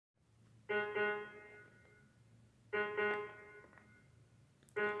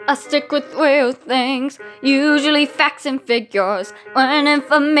I stick with real things, usually facts and figures. When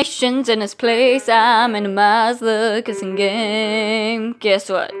information's in its place, I minimize the guessing game. Guess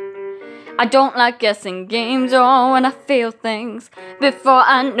what? I don't like guessing games or when I feel things before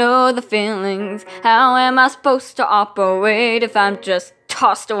I know the feelings. How am I supposed to operate if I'm just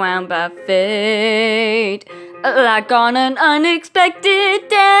tossed around by fate? Like on an unexpected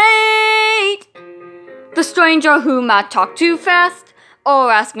date. The stranger whom I talk too fast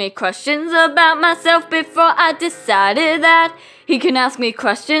or ask me questions about myself before I decided that he can ask me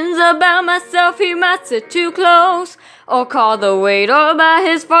questions about myself. He might sit too close or call the waiter by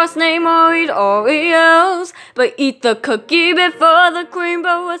his first name or eat Oreos, but eat the cookie before the cream.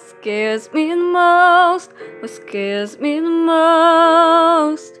 But what scares me the most,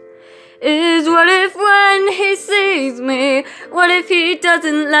 is what if when he sees me, what if he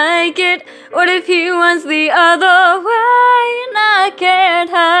doesn't like it, what if he runs the other way and I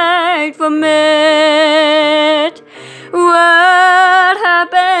can't hide from it? What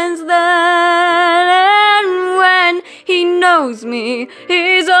happens then? And when he knows me,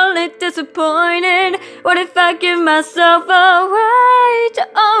 he's only disappointed. What if I give myself away to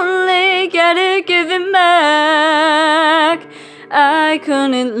only get it given back? I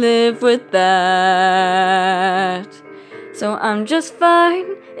couldn't live with that. So I'm just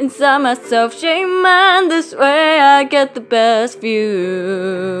fine inside myself, shame mind. This way I get the best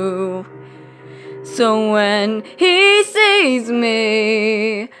view. So when he sees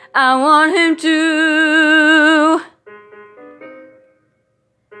me, I want him to.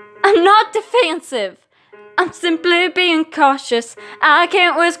 I'm not defensive, I'm simply being cautious. I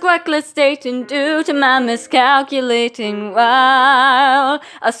can't risk reckless dating due to my miscalculating, while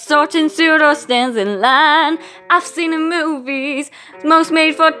a certain suitor stands in line. I've seen in movies, most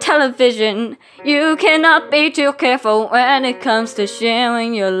made for television. You cannot be too careful when it comes to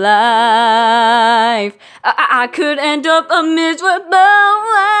sharing your life. I could end up a miserable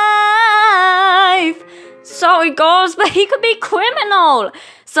wife. Sorry girls, but he could be criminal.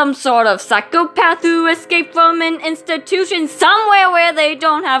 Some sort of psychopath who escaped from an institution somewhere where they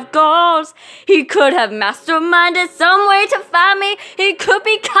don't have goals. He could have masterminded some way to find me. He could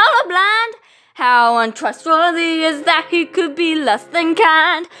be colorblind. How untrustworthy is that? He could be less than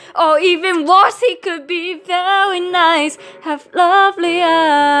kind. Or even worse, he could be very nice, have lovely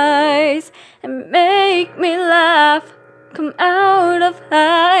eyes, and make me laugh, come out of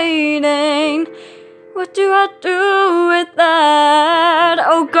hiding. What do I do with that?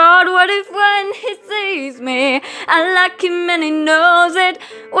 Oh God, what if when he sees me, I like him and he knows it?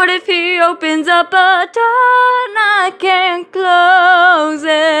 What if he opens up a door and I can't close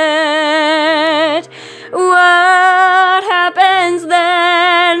it? What happens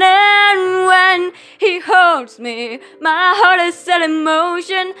then? And when he holds me, my heart is set in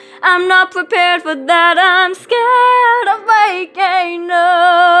motion. I'm not prepared for that. I'm scared of breaking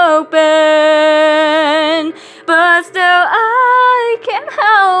open, but still I can't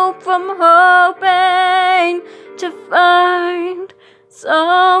help from hoping to find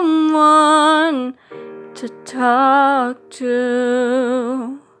someone to talk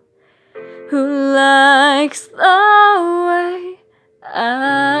to who likes the way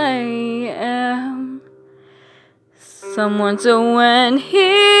I am. Someone so when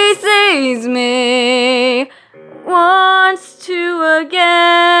he sees me, wants to again.